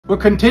We're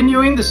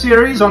continuing the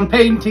series on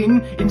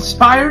painting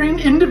inspiring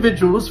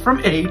individuals from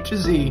A to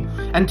Z,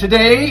 and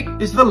today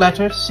is the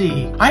letter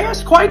C. I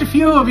asked quite a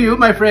few of you,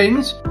 my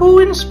friends, who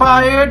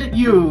inspired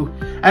you?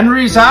 And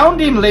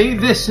resoundingly,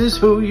 this is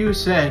who you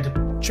said.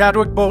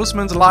 Chadwick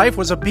Boseman's life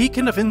was a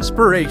beacon of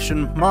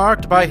inspiration,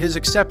 marked by his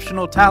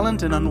exceptional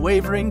talent and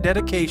unwavering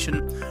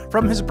dedication.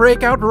 From his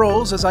breakout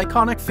roles as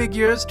iconic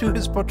figures to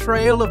his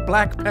portrayal of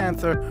Black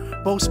Panther,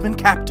 Boseman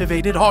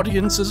captivated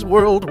audiences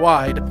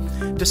worldwide.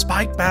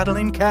 Despite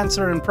battling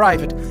cancer in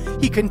private,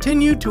 he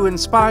continued to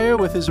inspire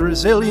with his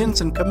resilience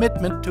and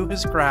commitment to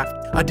his craft.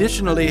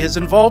 Additionally, his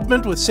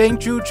involvement with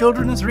St. Jude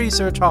Children's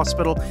Research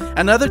Hospital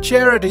and other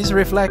charities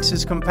reflects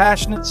his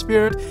compassionate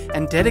spirit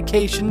and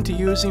dedication to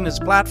using his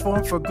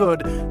platform for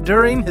good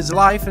during his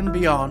life and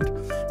beyond.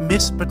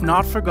 Missed but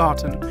not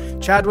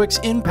forgotten, Chadwick's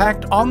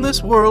impact on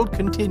this world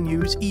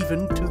continues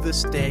even to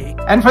this day.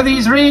 And for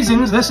these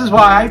reasons, this is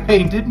why I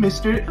painted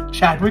Mr.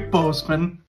 Chadwick Boseman.